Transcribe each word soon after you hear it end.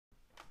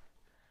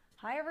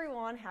Hi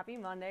everyone, happy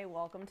Monday.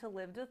 Welcome to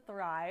Live to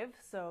Thrive.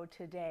 So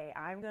today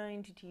I'm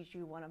going to teach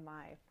you one of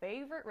my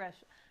favorite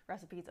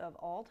recipes of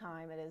all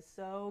time. It is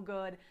so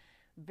good,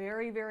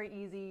 very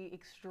easy,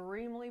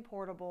 extremely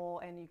portable,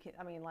 and you can,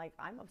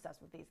 I'm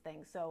obsessed with these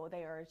things. So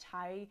they are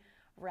Thai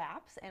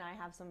wraps, and I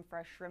have some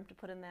fresh shrimp to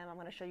put in them. I'm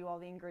going to show you all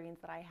the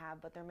ingredients that I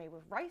have, but they're made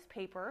with rice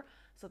paper,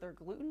 so they're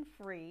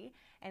gluten-free,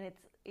 and it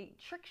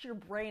tricks your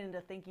brain into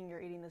thinking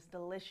you're eating this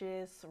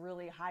delicious,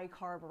 really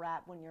high-carb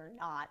wrap when you're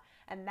not,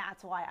 and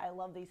that's why I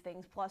love these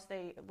things. Plus,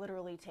 they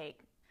literally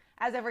take,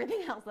 as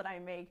everything else that I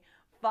make,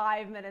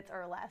 5 minutes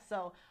or less.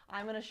 So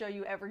I'm going to show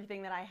you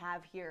everything that I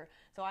have here.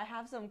 So I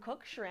have some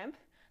cooked shrimp.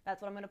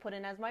 That's what I'm going to put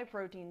in as my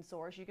protein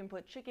source. You can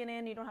put chicken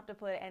in. You don't have to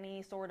put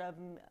any sort of,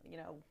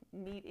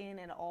 meat in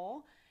at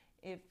all.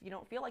 If you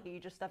don't feel like it, you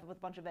just stuff it with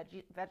a bunch of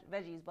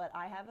veggies. But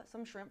I have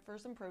some shrimp for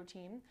some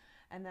protein.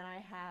 And then I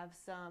have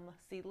some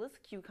seedless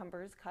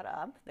cucumbers cut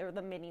up. They're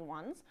the mini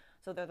ones,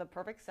 so they're the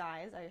perfect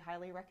size. I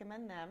highly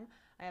recommend them.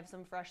 I have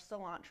some fresh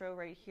cilantro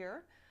right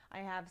here. I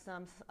have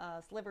some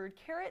slivered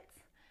carrots.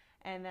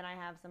 And then I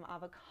have some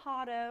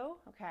avocado,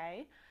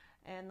 okay?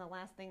 And the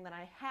last thing that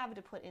I have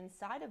to put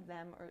inside of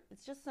them,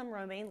 it's just some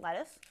romaine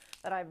lettuce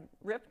that I've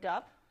ripped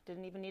up,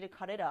 didn't even need to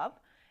cut it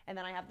up. And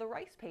then I have the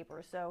rice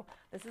paper. So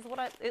this is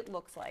what it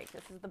looks like.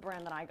 This is the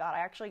brand that I got. I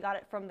actually got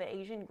it from the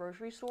Asian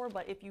grocery store,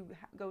 but if you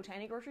go to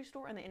any grocery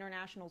store in the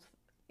international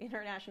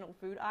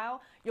food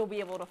aisle, you'll be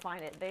able to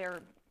find it. They are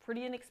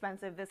pretty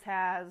inexpensive. This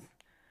has,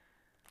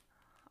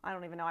 I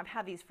don't even know, I've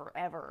had these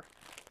forever.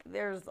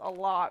 There's a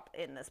lot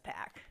in this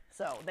pack.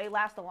 So they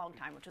last a long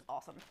time, which is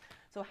awesome.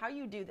 So how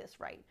you do this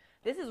right.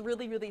 This is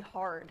really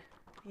hard.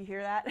 You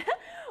hear that?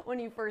 When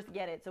you first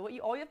get it. So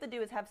all you have to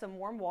do is have some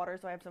warm water.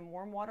 So I have some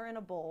warm water in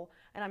a bowl,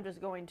 and I'm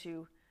just going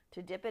to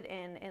dip it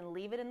in and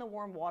leave it in the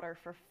warm water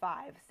for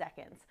 5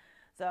 seconds.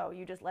 So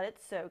you just let it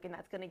soak, and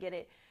that's going to get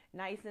it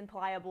nice and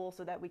pliable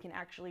so that we can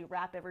actually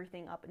wrap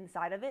everything up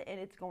inside of it, and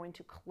it's going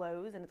to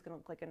close, and it's going to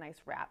look like a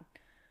nice wrap.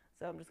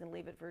 So I'm just going to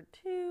leave it for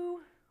 2,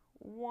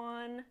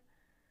 1.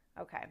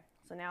 Okay,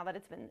 so now that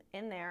it's been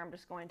in there, I'm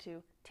just going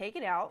to take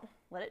it out,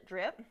 let it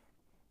drip,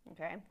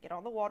 okay, get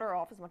all the water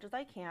off as much as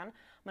I can. I'm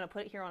going to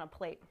put it here on a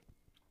plate.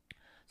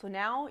 So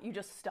now you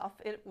just stuff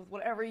it with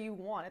whatever you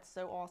want. It's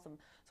so awesome.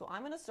 So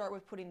I'm going to start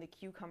with putting the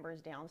cucumbers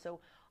down.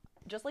 So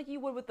just like you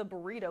would with the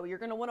burrito, you're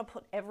going to want to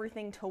put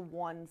everything to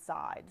one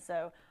side.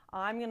 So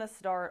I'm going to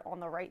start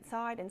on the right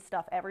side and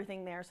stuff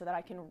everything there so that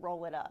I can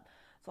roll it up.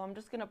 So I'm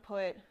just going to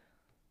put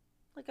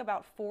like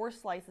about 4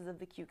 slices of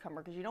the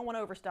cucumber, because you don't want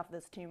to overstuff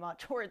this too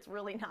much or it's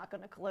really not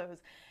going to close.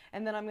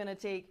 And then I'm going to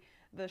take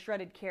the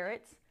shredded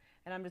carrots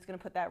and I'm just going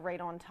to put that right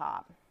on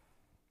top.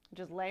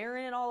 Just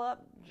layering it all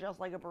up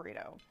just like a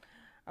burrito.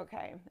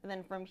 Okay, and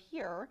then from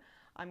here,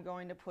 I'm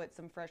going to put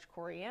some fresh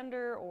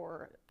coriander,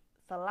 or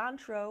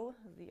cilantro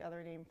is the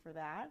other name for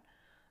that.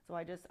 So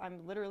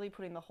I'm literally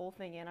putting the whole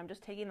thing in. I'm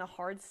just taking the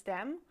hard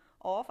stem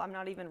off. I'm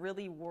not even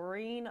really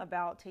worrying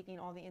about taking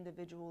all the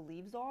individual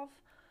leaves off.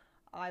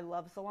 I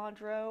love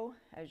cilantro,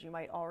 as you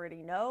might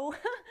already know.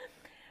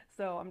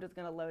 So I'm just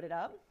gonna load it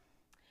up.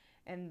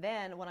 And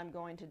then what I'm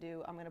going to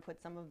do, I'm gonna put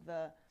some of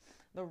the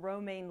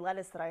romaine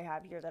lettuce that I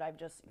have here that I've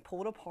just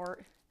pulled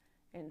apart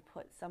and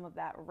put some of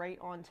that right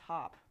on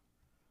top.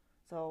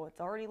 So it's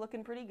already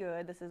looking pretty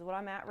good. This is what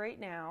I'm at right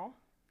now.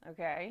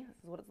 Okay, this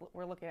is what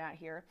we're looking at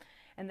here.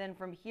 And then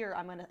from here,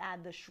 I'm gonna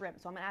add the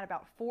shrimp. So I'm gonna add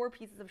about 4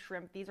 pieces of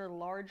shrimp. These are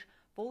large,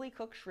 fully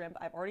cooked shrimp.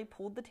 I've already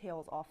pulled the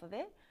tails off of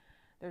it.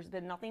 There's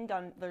been nothing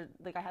done,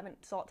 like I haven't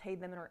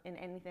sauteed them in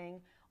anything.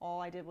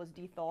 All I did was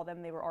de-thaw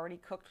them. They were already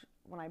cooked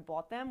when I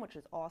bought them, which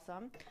is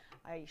awesome.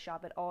 I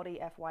shop at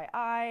Aldi,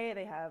 FYI.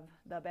 They have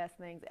the best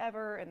things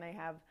ever, and they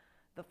have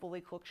the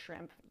fully cooked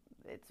shrimp.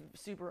 It's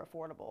super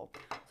affordable.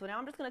 So now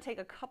I'm just gonna take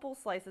a couple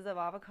slices of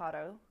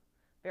avocado,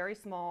 very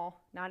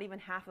small, not even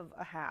half of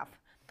a half,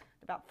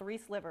 about 3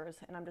 slivers,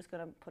 and I'm just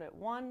gonna put it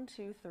 1,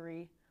 2,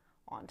 3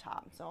 on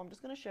top. So I'm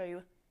just gonna show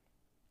you.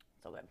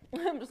 So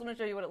good. I'm just going to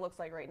show you what it looks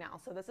like right now.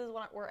 So this is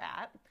what we're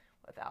at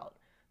without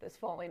this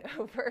falling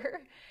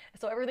over.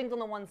 So everything's on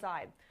the one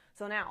side.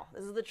 So now,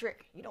 this is the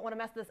trick. You don't want to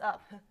mess this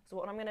up. So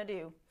what I'm going to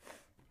do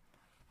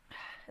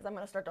is I'm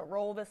going to start to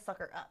roll this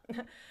sucker up.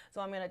 So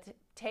I'm going to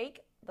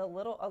take the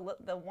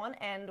one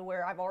end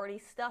where I've already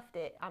stuffed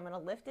it. I'm going to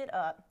lift it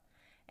up,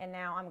 and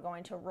now I'm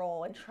going to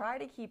roll and try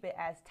to keep it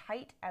as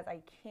tight as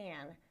I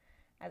can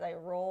as I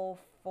roll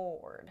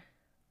forward.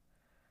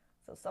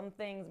 So some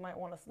things might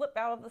want to slip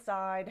out of the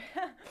side.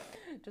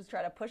 Just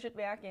try to push it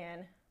back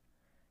in.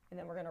 And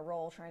then we're going to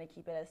roll, trying to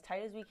keep it as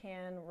tight as we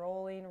can,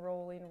 rolling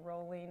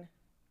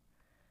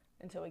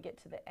until we get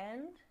to the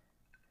end.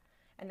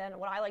 And then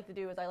what I like to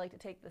do is I like to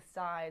take the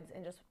sides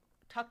and just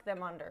tuck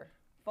them under,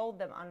 fold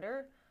them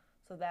under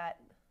so that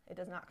it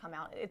does not come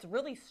out. It's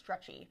really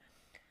stretchy,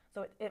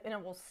 so it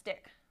will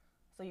stick.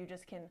 So you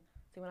just can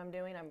see what I'm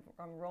doing.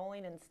 I'm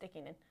rolling and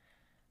sticking it.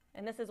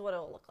 And this is what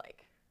it'll look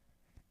like.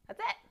 That's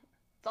it.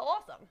 It's all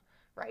awesome,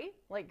 right?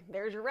 Like,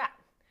 there's your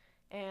wrap.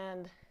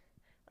 And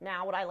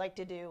now what I like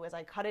to do is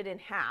I cut it in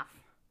half.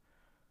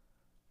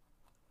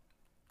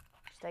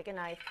 Just take a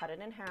knife, cut it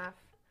in half,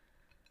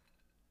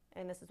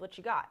 And this is what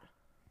you got.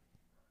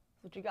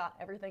 What you got,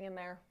 everything in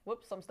there.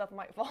 Whoops, some stuff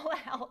might fall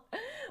out,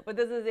 but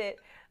this is it.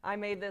 I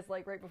made this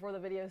like right before the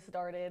video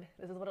started.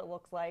 This is what it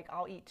looks like.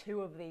 I'll eat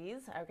 2 of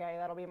these, okay?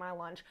 That'll be my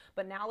lunch.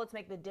 But now let's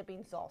make the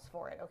dipping sauce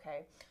for it,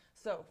 okay?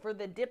 So for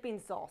the dipping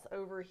sauce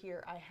over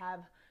here, I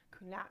have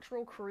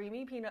natural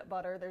creamy peanut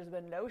butter. There's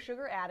been no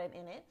sugar added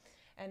in it.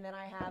 And then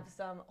I have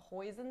some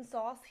hoisin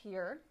sauce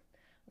here.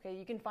 Okay,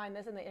 you can find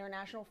this in the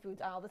international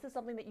foods aisle. This is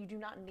something that you do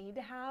not need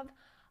to have.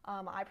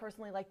 I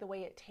personally like the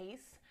way it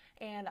tastes,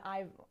 and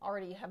I've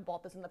already have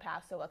bought this in the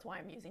past, so that's why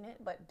I'm using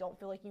it, but don't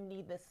feel like you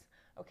need this,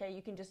 okay?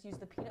 You can just use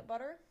the peanut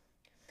butter.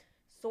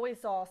 Soy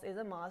sauce is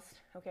a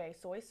must, okay,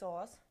 soy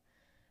sauce.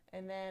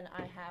 And then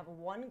I have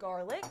 1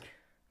 garlic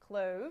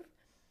clove,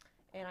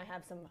 and I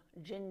have some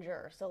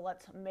ginger. So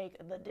let's make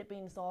the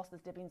dipping sauce. This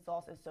dipping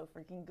sauce is so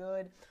freaking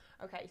good.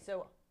 Okay,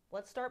 so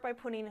let's start by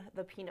putting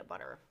the peanut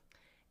butter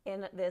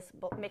in this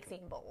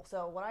mixing bowl.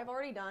 So what I've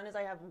already done is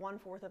I have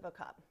 1/4 of a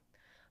cup.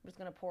 I'm just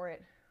gonna pour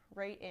it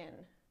right in.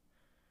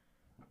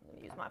 I'm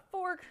gonna use my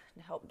fork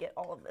to help get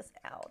all of this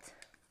out.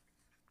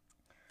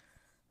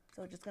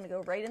 So just gonna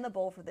go right in the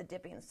bowl for the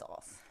dipping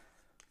sauce.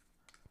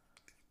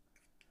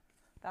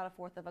 About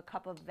 1/4 of a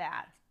cup of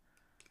that.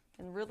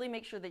 And really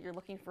make sure that you're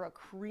looking for a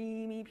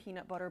creamy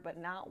peanut butter, but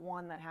not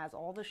one that has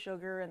all the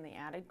sugar and the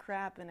added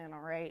crap in it,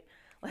 all right?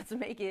 Let's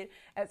make it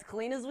as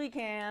clean as we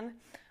can.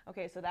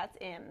 Okay, so that's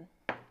in.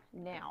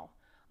 Now,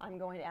 I'm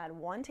going to add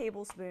 1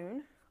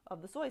 tablespoon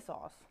of the soy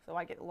sauce. So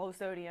I get low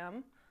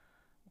sodium.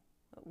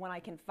 When I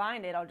can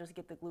find it, I'll just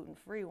get the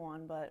gluten-free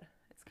one, but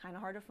it's kind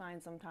of hard to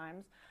find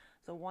sometimes.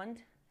 So 1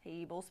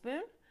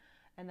 tablespoon,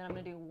 and then I'm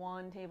gonna do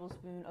 1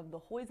 tablespoon of the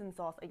hoisin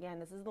sauce. Again,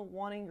 this is the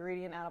one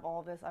ingredient out of all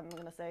of this. I'm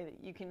gonna say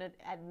that you can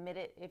admit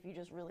it if you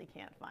just really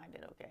can't find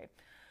it, okay?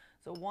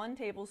 So 1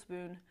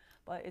 tablespoon,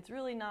 but it's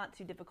really not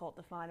too difficult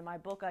to find. In my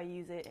book, I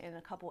use it in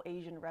a couple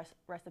Asian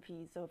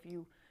recipes. So if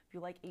you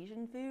like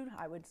Asian food,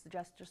 I would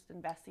suggest just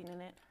investing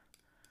in it.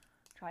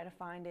 Try to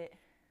find it.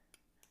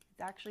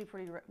 It's actually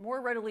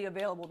more readily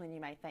available than you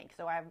might think.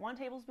 So I have 1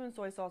 tablespoon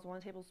soy sauce,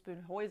 1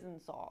 tablespoon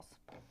hoisin sauce.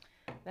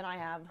 Then I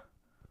have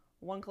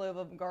 1 clove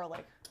of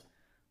garlic.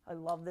 I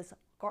love this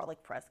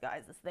garlic press,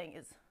 guys. This thing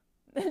is,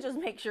 it just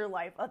makes your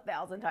life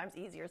 1,000 times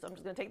easier. So I'm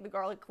just gonna take the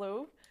garlic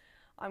clove.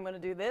 I'm gonna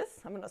do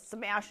this. I'm gonna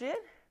smash it,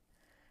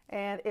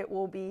 and it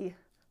will be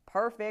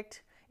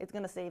perfect. It's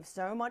gonna save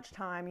so much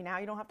time. Now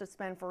you don't have to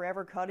spend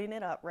forever cutting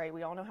it up, right?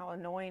 We all know how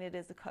annoying it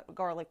is to cut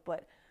garlic,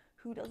 but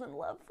who doesn't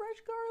love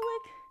fresh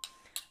garlic?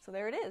 So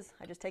there it is.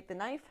 I just take the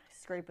knife,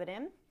 scrape it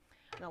in.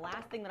 And the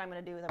last thing that I'm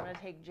gonna do is I'm gonna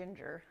take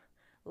ginger.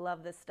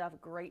 Love this stuff,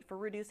 great for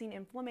reducing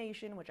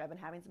inflammation, which I've been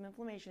having some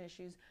inflammation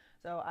issues.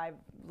 So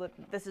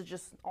this is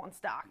just on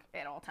stock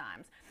at all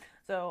times.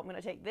 So I'm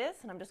gonna take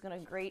this and I'm just gonna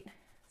grate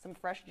some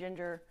fresh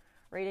ginger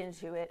right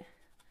into it.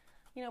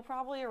 You know,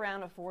 probably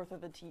around 1/4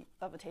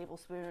 of a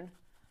tablespoon.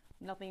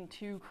 Nothing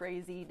too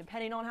crazy,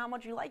 depending on how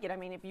much you like it. I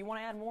mean, if you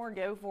wanna add more,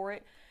 go for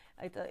it.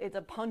 It's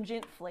a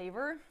pungent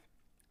flavor.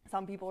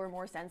 Some people are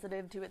more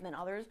sensitive to it than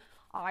others.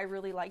 I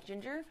really like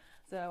ginger,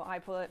 so I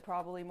put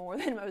probably more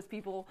than most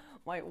people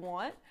might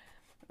want.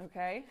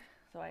 Okay,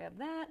 so I have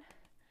that.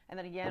 And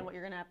then again, what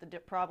you're gonna have to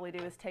probably do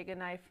is take a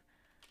knife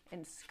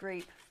and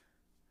scrape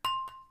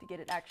to get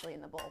it actually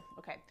in the bowl.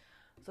 Okay,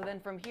 so then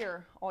from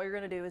here, all you're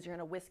gonna do is you're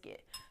gonna whisk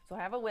it. So I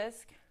have a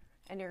whisk,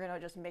 and you're gonna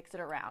just mix it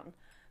around.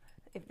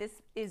 If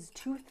this is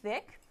too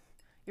thick,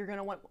 you're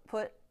gonna want to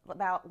put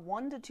about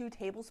 1 to 2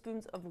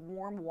 tablespoons of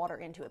warm water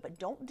into it, but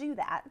don't do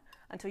that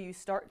until you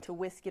start to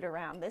whisk it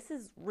around. This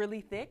is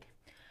really thick,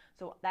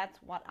 so that's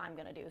what I'm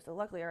gonna do. So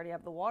luckily I already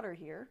have the water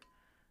here,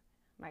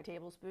 my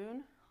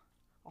tablespoon.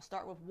 I'll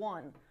start with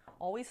 1.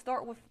 Always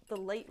start with the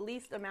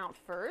least amount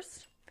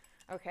first,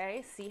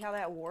 okay? See how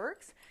that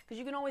works? Because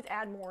you can always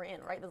add more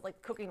in, right? That's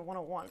like cooking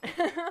 101.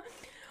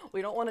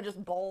 We don't wanna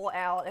just bowl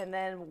out and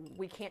then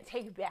we can't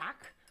take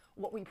back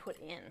what we put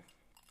in.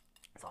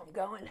 So I'm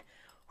going,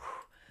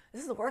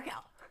 this is a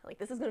workout. Like,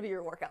 this is gonna be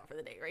your workout for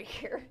the day right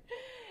here.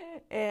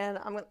 And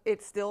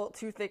it's still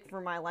too thick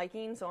for my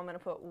liking, so I'm gonna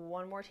put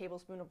 1 more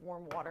tablespoon of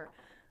warm water.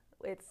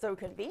 It's so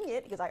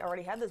convenient because I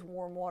already have this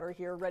warm water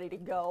here ready to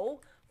go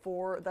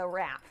for the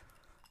wrap.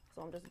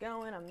 So I'm just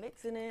going, I'm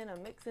mixing it.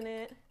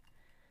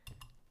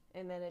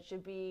 And then it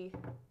should be,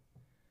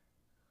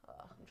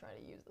 I'm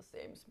trying to use the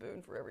same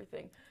spoon for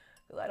everything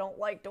because I don't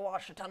like to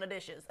wash a ton of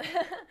dishes.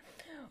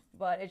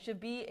 But it should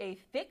be a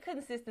thick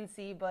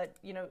consistency, but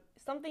you know,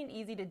 something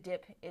easy to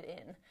dip it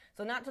in.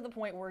 So not to the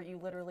point where you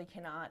literally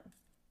cannot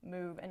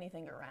move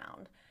anything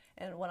around.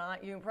 And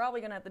what you're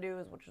probably gonna have to do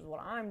is, which is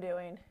what I'm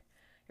doing,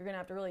 you're gonna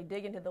have to really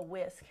dig into the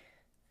whisk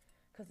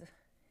because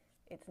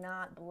it's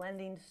not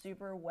blending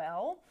super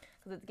well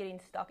because it's getting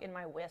stuck in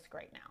my whisk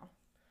right now.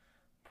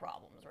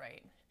 Problems,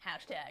 right?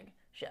 Hashtag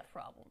chef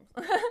problems.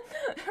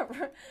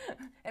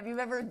 If you've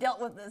ever dealt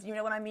with this, you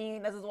know what I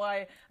mean. This is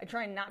why I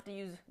try not to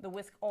use the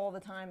whisk all the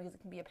time because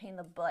it can be a pain in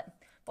the butt.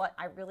 But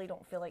I really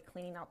don't feel like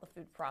cleaning out the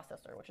food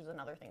processor, which is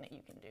another thing that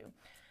you can do.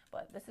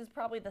 But this is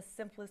probably the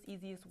simplest,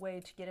 easiest way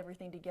to get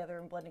everything together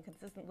and blending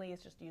consistently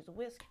is just to use a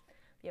whisk.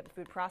 You have a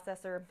food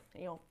processor,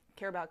 you know,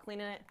 care about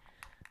cleaning it,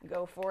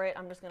 go for it.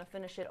 I'm just gonna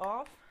finish it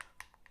off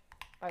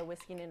by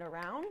whisking it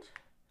around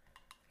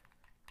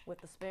with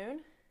the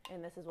spoon,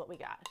 and this is what we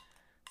got.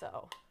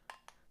 So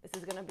this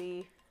is gonna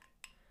be,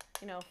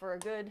 you know, for a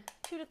good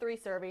 2 to 3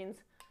 servings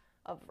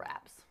of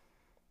wraps.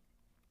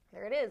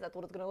 There it is. That's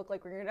what it's gonna look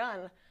like when you're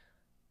done.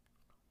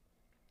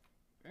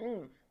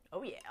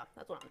 Oh yeah,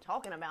 that's what I'm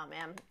talking about,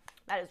 man.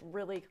 That is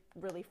really,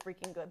 really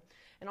freaking good.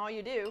 And all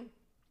you do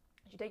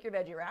is you take your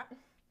veggie wrap,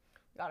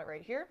 got it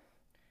right here.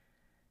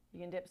 You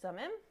can dip some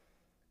in,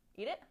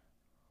 eat it.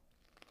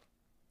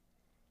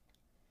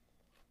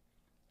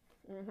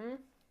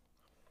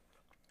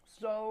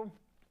 So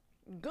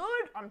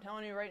good, I'm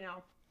telling you right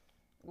now.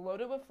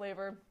 Loaded with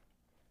flavor.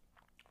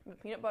 The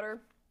peanut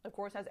butter, of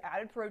course, has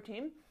added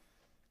protein.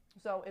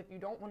 So if you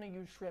don't want to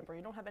use shrimp or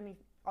you don't have any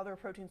other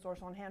protein source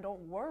on hand,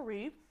 don't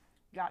worry.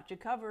 Got you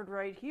covered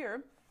right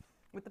here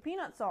with the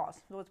peanut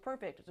sauce. So it's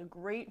perfect. It's a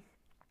great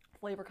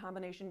flavor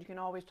combination. You can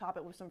always top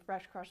it with some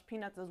fresh crushed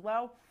peanuts as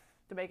well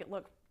to make it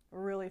look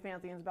really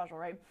fancy and special,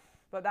 right?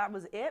 But that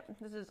was it.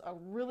 This is a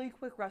really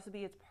quick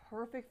recipe. It's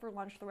perfect for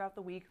lunch throughout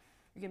the week.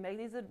 You can make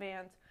these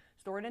advanced,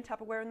 store it in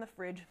Tupperware in the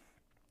fridge.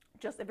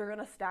 Just if you're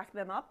gonna stack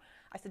them up,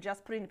 I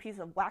suggest putting a piece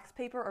of wax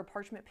paper or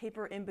parchment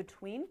paper in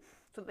between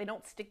so that they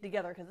don't stick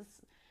together, because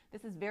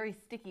this is very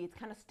sticky. It's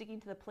kind of sticking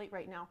to the plate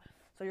right now.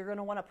 So you're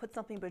gonna wanna put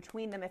something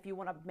between them if you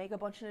wanna make a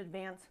bunch in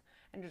advance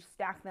and just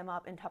stack them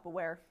up in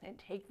Tupperware and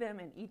take them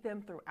and eat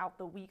them throughout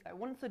the week. I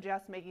wouldn't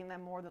suggest making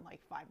them more than like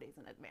 5 days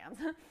in advance,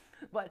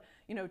 but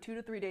you know, 2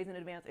 to 3 days in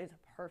advance is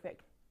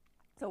perfect.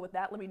 So with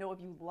that, let me know if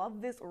you love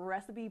this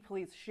recipe.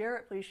 Please share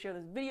it. Please share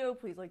this video.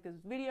 Please like this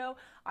video.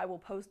 I will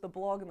post the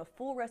blog and the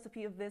full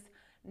recipe of this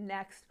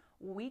next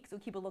week, so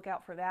keep a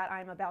lookout for that.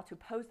 I'm about to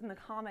post in the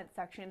comment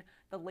section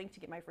the link to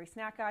get my free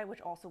snack guide, which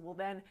also will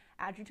then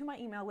add you to my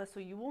email list, so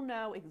you will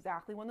know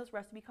exactly when this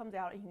recipe comes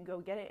out and you can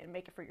go get it and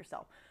make it for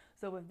yourself.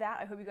 So with that,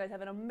 I hope you guys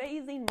have an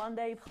amazing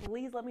Monday.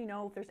 Please let me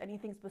know if there's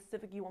anything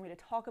specific you want me to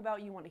talk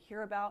about, you want to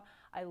hear about.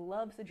 I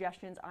love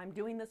suggestions. I'm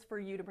doing this for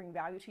you to bring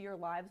value to your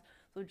lives.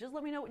 So just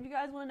let me know what you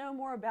guys want to know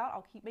more about.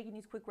 I'll keep making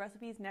these quick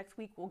recipes. Next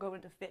week, we'll go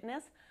into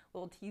fitness, a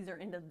little teaser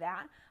into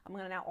that. I'm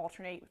going to now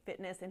alternate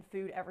fitness and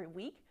food every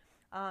week.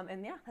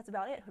 And yeah, that's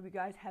about it. Hope you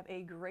guys have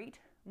a great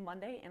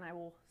Monday, and I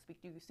will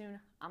speak to you soon.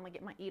 I'm going to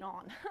get my eat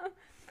on.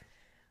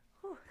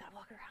 Whew, gotta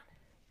walk around.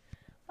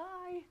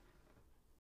 Bye.